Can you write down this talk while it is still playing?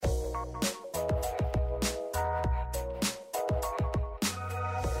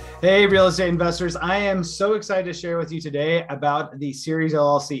Hey, real estate investors. I am so excited to share with you today about the Series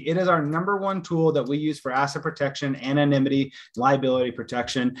LLC. It is our number one tool that we use for asset protection, anonymity, liability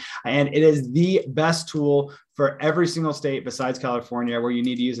protection, and it is the best tool for every single state besides California where you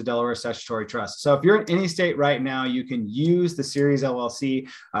need to use a Delaware statutory trust. So if you're in any state right now, you can use the Series LLC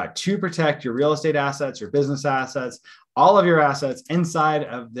to protect your real estate assets, your business assets, all of your assets inside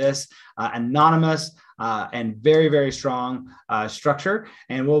of this anonymous and very, very strong structure.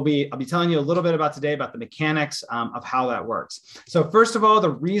 And I'll be telling you a little bit about today about the mechanics of how that works. So first of all,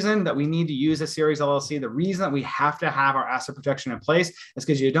 the reason that we need to use a Series LLC, the reason that we have to have our asset protection in place is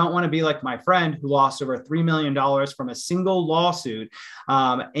because you don't want to be like my friend who lost over $3 million from a single lawsuit.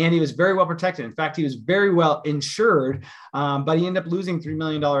 And he was very well protected. In fact, he was very well insured, but he ended up losing $3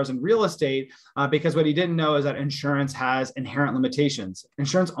 million in real estate because what he didn't know is that insurance has inherent limitations.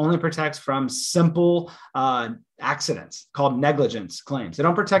 Insurance only protects from simple accidents called negligence claims. They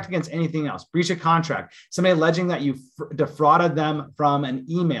don't protect against anything else. Breach of contract, somebody alleging that you defrauded them from an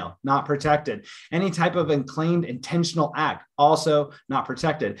email, not protected. Any type of claimed intentional act, also not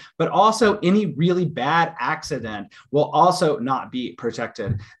protected. But also any really bad accident will also not be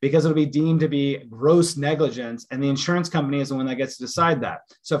protected because it'll be deemed to be gross negligence, and the insurance company is the one that gets to decide that.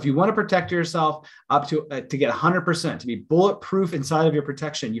 So if you want to protect yourself up to get 100%, to be bulletproof inside of your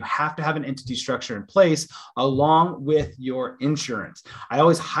protection, you have to have an entity structure in place along with your insurance. I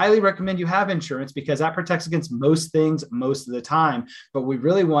always highly recommend you have insurance because that protects against most things most of the time. But what we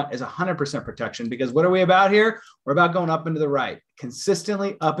really want is 100% protection, because what are we about here? We're about going up and to the right.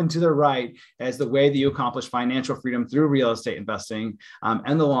 Consistently up and to the right as the way that you accomplish financial freedom through real estate investing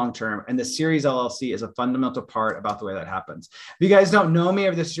and the long term. And the Series LLC is a fundamental part about the way that happens. If you guys don't know me,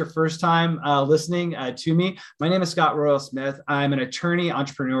 or this is your first time listening to me, my name is Scott Royal Smith. I'm an attorney,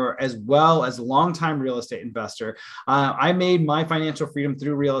 entrepreneur, as well as a longtime real estate investor. I made my financial freedom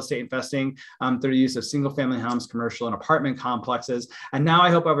through real estate investing through the use of single family homes, commercial and apartment complexes. And now I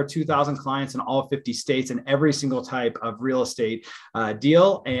help over 2,000 clients in all 50 states in every single type of real estate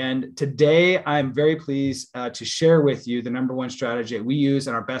deal. And today I'm very pleased to share with you the number one strategy we use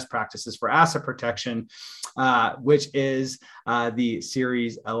in our best practices for asset protection, which is the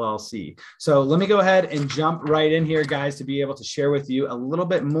Series LLC. So let me go ahead and jump right in here, guys, to be able to share with you a little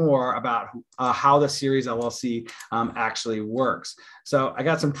bit more about how the Series LLC actually works. So I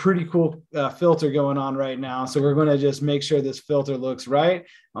got some pretty cool filter going on right now. So we're going to just make sure this filter looks right.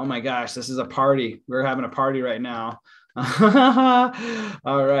 Oh my gosh, this is a party. We're having a party right now.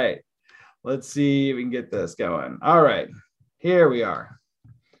 All right, let's see if we can get this going. All right, here we are,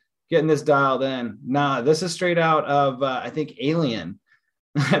 getting this dialed in. Nah, this is straight out of I think Alien.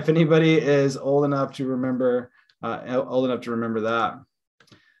 If anybody is old enough to remember that.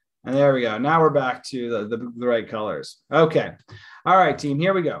 And there we go. Now we're back to the right colors. Okay. All right, team,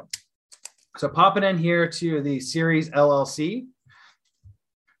 here we go. So popping in here to the Series LLC.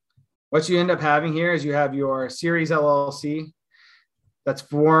 What you end up having here is you have your Series LLC that's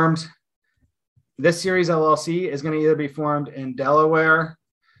formed. This Series LLC is going to either be formed in Delaware,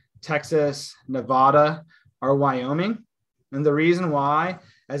 Texas, Nevada, or Wyoming. And the reason why,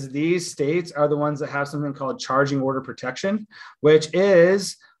 as these states are the ones that have something called charging order protection, which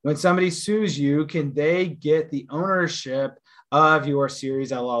is when somebody sues you, can they get the ownership of your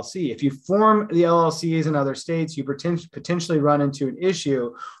Series LLC? If you form the LLCs in other states, you potentially run into an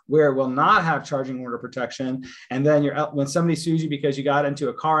issue where it will not have charging order protection. And then when somebody sues you because you got into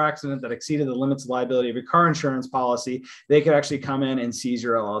a car accident that exceeded the limits of liability of your car insurance policy, they could actually come in and seize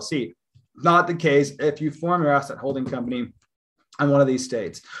your LLC. Not the case if you form your asset holding company in one of these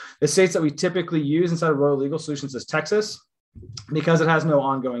states. The states that we typically use inside of Royal Legal Solutions is Texas, because it has no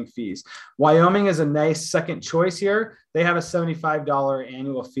ongoing fees. Wyoming is a nice second choice here. They have a $75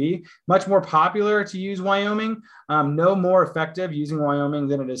 annual fee. Much more popular to use Wyoming. No more effective using Wyoming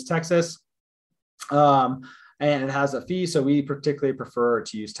than it is Texas. And it has a fee, so we particularly prefer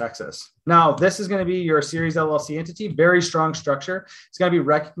to use Texas. Now, this is going to be your Series LLC entity, very strong structure. It's going to be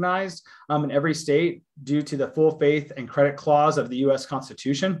recognized in every state due to the full faith and credit clause of the U.S.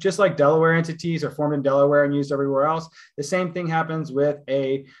 Constitution. Just like Delaware entities are formed in Delaware and used everywhere else, the same thing happens with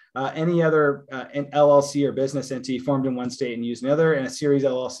any other an LLC or business entity formed in one state and used in another. And a Series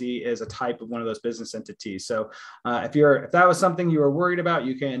LLC is a type of one of those business entities. So if that was something you were worried about,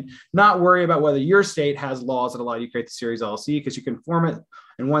 you can not worry about whether your state has laws that allow you to create the Series LLC, because you can form it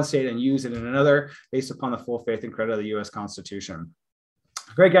in one state and use it in another based upon the full faith and credit of the U.S. Constitution.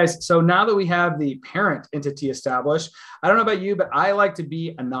 Great, guys. So now that we have the parent entity established, I don't know about you, but I like to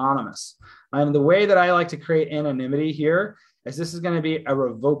be anonymous. And the way that I like to create anonymity here is this is going to be a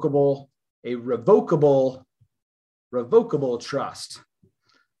revocable trust.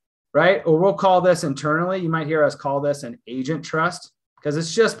 right? Or we'll call this internally, you might hear us call this an agent trust, because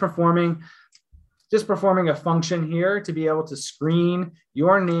it's just performing a function here to be able to screen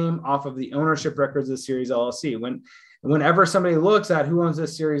your name off of the ownership records of Series LLC. Whenever somebody looks at who owns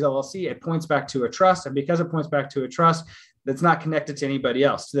this Series LLC, it points back to a trust. And because it points back to a trust, that's not connected to anybody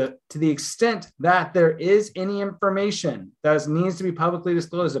else. To the extent that there is any information that needs to be publicly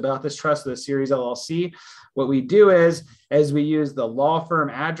disclosed about this trust of the Series LLC, what we do is we use the law firm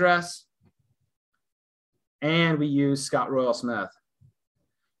address and we use Scott Royal Smith.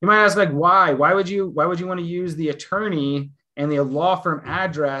 You might ask, like, why? Why would you want to use the attorney and the law firm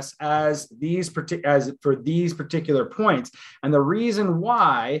address for these particular points? And the reason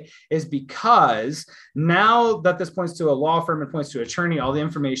why is because now that this points to a law firm and points to attorney, all the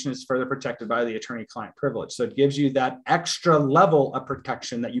information is further protected by the attorney-client privilege. So it gives you that extra level of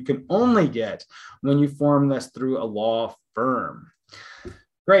protection that you can only get when you form this through a law firm.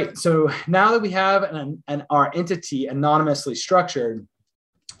 Great. So now that we have our entity anonymously structured,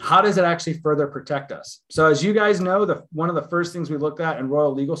 how does it actually further protect us? So as you guys know, one of the first things we looked at in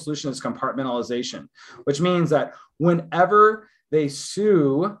Royal Legal Solutions is compartmentalization, which means that whenever they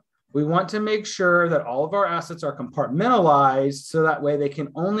sue, we want to make sure that all of our assets are compartmentalized so that way they can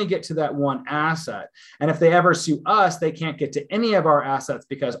only get to that one asset. And if they ever sue us, they can't get to any of our assets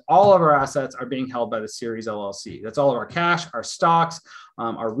because all of our assets are being held by the Series LLC. That's all of our cash, our stocks,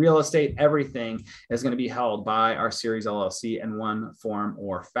 our real estate, everything is going to be held by our Series LLC in one form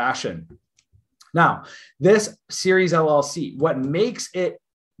or fashion. Now, this Series LLC, what makes it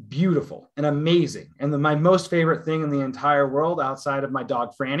beautiful and amazing, and my most favorite thing in the entire world outside of my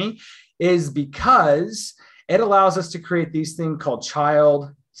dog Franny, is because it allows us to create these things called child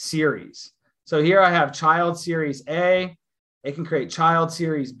series. So here I have child series A. It can create child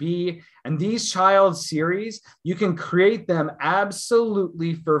series B. And these child series, you can create them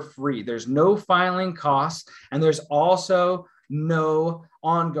absolutely for free. There's no filing costs, and there's also no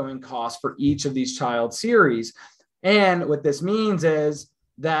ongoing costs for each of these child series. And what this means is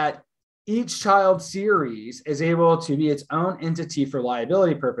that each child series is able to be its own entity for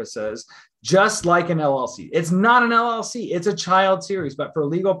liability purposes, just like an LLC. It's not an LLC, it's a child series, but for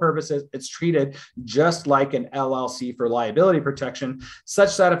legal purposes, it's treated just like an LLC for liability protection,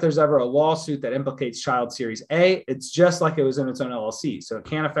 such that if there's ever a lawsuit that implicates child series A, it's just like it was in its own LLC. So it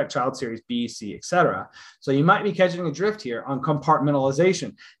can't affect child series B, C, etc. So you might be catching a drift here on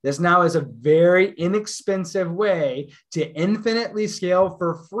compartmentalization. This now is a very inexpensive way to infinitely scale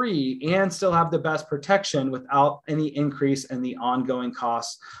for free and still have the best protection without any increase in the ongoing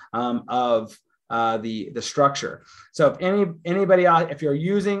costs of the structure. So if anybody out, if you're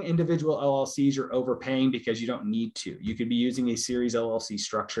using individual LLCs, you're overpaying because you don't need to. You could be using a Series LLC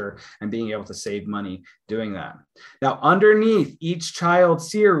structure and being able to save money doing that. Now, underneath each child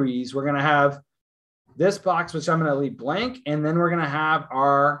series, we're going to have this box, which I'm going to leave blank, and then we're going to have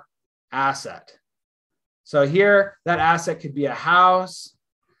our asset. So here, that asset could be a house.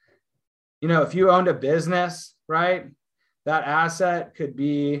 You know, if you owned a business, right? That asset could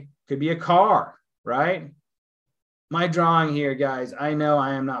be a car, right? My drawing here, guys, I know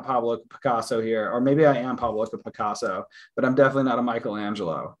I am not Pablo Picasso here, or maybe I am Pablo Picasso, but I'm definitely not a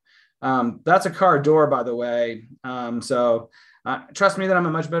Michelangelo. That's a car door, by the way. Trust me that I'm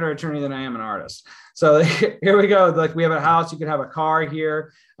a much better attorney than I am an artist. So here we go. Like we have a house, you could have a car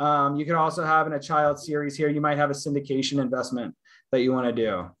here. You could also have in a child series here, you might have a syndication investment that you want to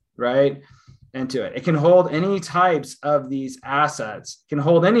do, right? Into it. It can hold any types of these assets, it can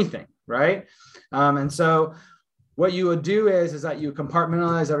hold anything, right? And so what you would do is that you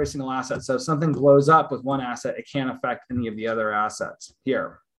compartmentalize every single asset. So if something blows up with one asset, it can't affect any of the other assets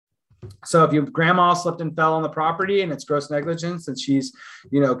here. So if your grandma slipped and fell on the property and it's gross negligence and she's,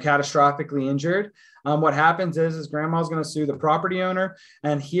 catastrophically injured, what happens is grandma's going to sue the property owner.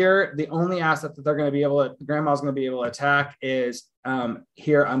 And here, the only asset that grandma's going to be able to attack is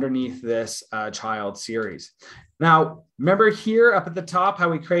here underneath this child series. Now, remember here up at the top, how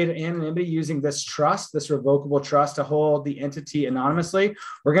we created anonymity using this trust, this revocable trust to hold the entity anonymously.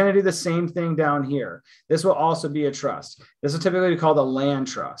 We're going to do the same thing down here. This will also be a trust. This is typically called a land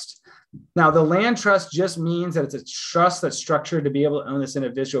trust. Now, the land trust just means that it's a trust that's structured to be able to own this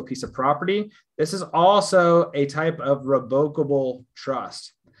individual piece of property. This is also a type of revocable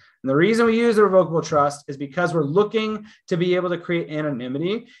trust. And the reason we use a revocable trust is because we're looking to be able to create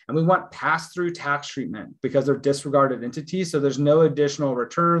anonymity, and we want pass-through tax treatment because they're disregarded entities. So there's no additional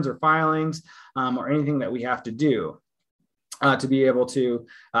returns or filings or anything that we have to do. to be able to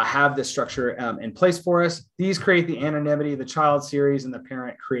have this structure in place for us. These create the anonymity, the child series, and the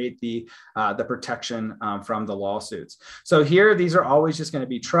parent create the protection from the lawsuits. So here, these are always just going to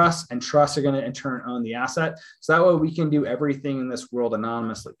be trusts, and trusts are going to in turn own the asset. So that way we can do everything in this world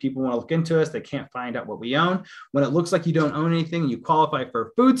anonymously. People want to look into us, they can't find out what we own. When it looks like you don't own anything, you qualify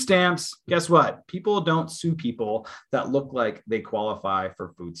for food stamps, guess what? People don't sue people that look like they qualify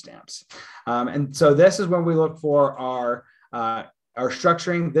for food stamps. And so this is when we look for our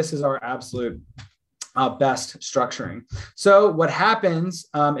structuring. This is our absolute best structuring. So what happens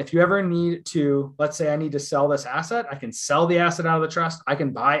if you ever need to, let's say I need to sell this asset, I can sell the asset out of the trust. I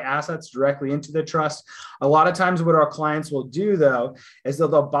can buy assets directly into the trust. A lot of times what our clients will do though, is that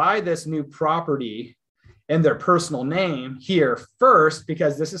they'll buy this new property in their personal name here first,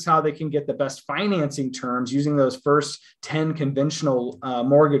 because this is how they can get the best financing terms using those first 10 conventional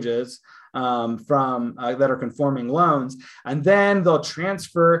mortgages from that are conforming loans, and then they'll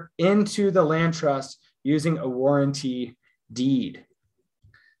transfer into the land trust using a warranty deed.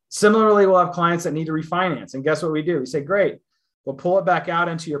 Similarly, we'll have clients that need to refinance, and guess what we do? We say, great, we'll pull it back out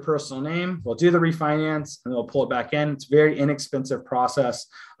into your personal name, we'll do the refinance, and we'll pull it back in. It's a very inexpensive process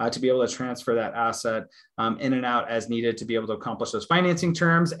to be able to transfer that asset in and out as needed to be able to accomplish those financing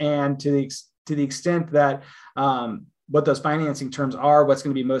terms. And to the extent that what those financing terms are, what's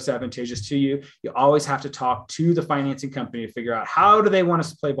going to be most advantageous to you, you always have to talk to the financing company to figure out how do they want us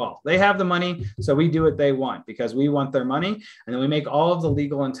to play ball. They have the money, so we do what they want because we want their money. And then we make all of the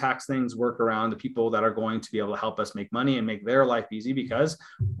legal and tax things work around the people that are going to be able to help us make money and make their life easy because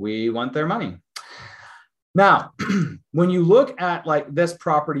we want their money. Now, when you look at like this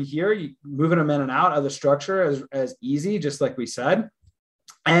property here, you moving them in and out of the structure as easy, just like we said.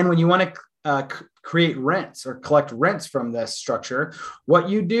 And when you want to create rents or collect rents from this structure, what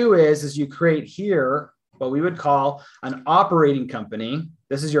you do is you create here what we would call an operating company.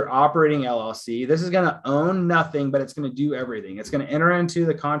 This is your operating LLC. This is going to own nothing, but it's going to do everything. It's going to enter into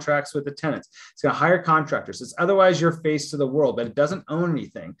the contracts with the tenants. It's going to hire contractors. It's otherwise your face to the world, but it doesn't own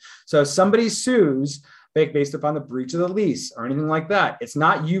anything. So if somebody sues based upon the breach of the lease or anything like that, it's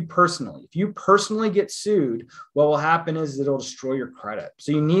not you personally. If you personally get sued, what will happen is it'll destroy your credit.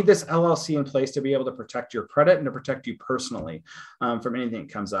 So you need this LLC in place to be able to protect your credit and to protect you personally from anything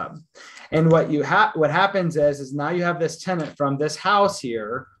that comes up. And what happens is now you have this tenant from this house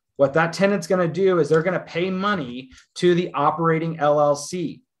here. What that tenant's going to do is they're going to pay money to the operating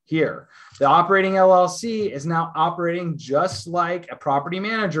LLC here. The operating LLC is now operating just like a property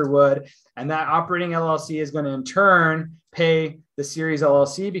manager would. And that operating LLC is going to in turn pay the Series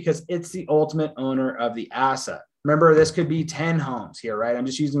LLC because it's the ultimate owner of the asset. Remember, this could be 10 homes here, right? I'm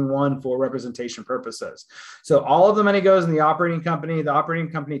just using one for representation purposes. So all of the money goes in the operating company. The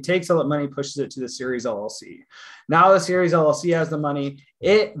operating company takes all that money, pushes it to the Series LLC. Now the Series LLC has the money.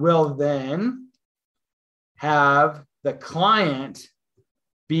 It will then have the client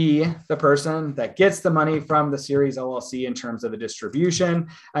be the person that gets the money from the Series LLC in terms of the distribution.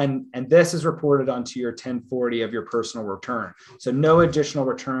 And this is reported onto your 1040 of your personal return. So no additional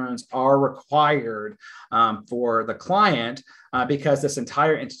returns are required for the client because this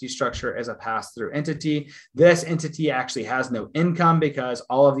entire entity structure is a pass-through entity. This entity actually has no income because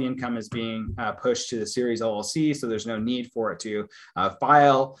all of the income is being pushed to the Series LLC. So there's no need for it to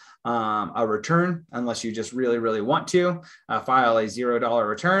file a return unless you just really, really want to file a $0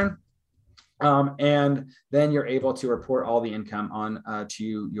 return. And then you're able to report all the income on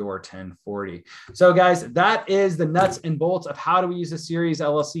to your 1040. So guys, that is the nuts and bolts of how do we use a Series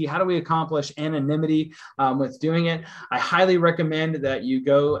LLC? How do we accomplish anonymity with doing it? I highly recommend that you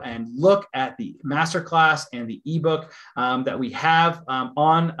go and look at the masterclass and the ebook that we have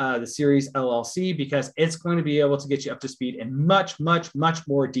on the Series LLC, because it's going to be able to get you up to speed in much, much, much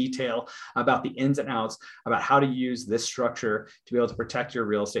more detail about the ins and outs about how to use this structure to be able to protect your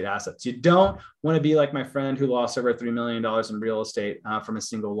real estate assets. You don't want to be like my friend who lost over $3 million in real estate from a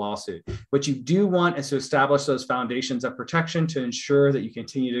single lawsuit. What you do want is to establish those foundations of protection to ensure that you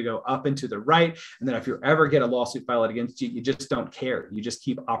continue to go up and to the right. And then if you ever get a lawsuit filed against you, you just don't care. You just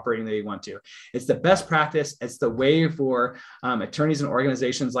keep operating the way you want to. It's the best practice. It's the way for attorneys and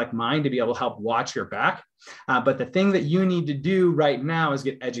organizations like mine to be able to help watch your back. But the thing that you need to do right now is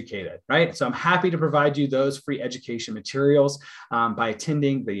get educated, right? So I'm happy to provide you those free education materials by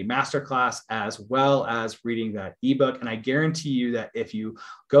attending the masterclass as well as reading that ebook. And I guarantee you that if you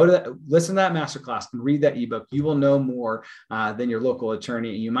go to listen to that masterclass and read that ebook, you will know more than your local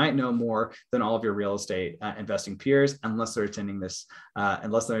attorney. And you might know more than all of your real estate investing peers, unless they're attending this.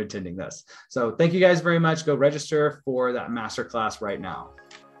 So thank you guys very much. Go register for that masterclass right now.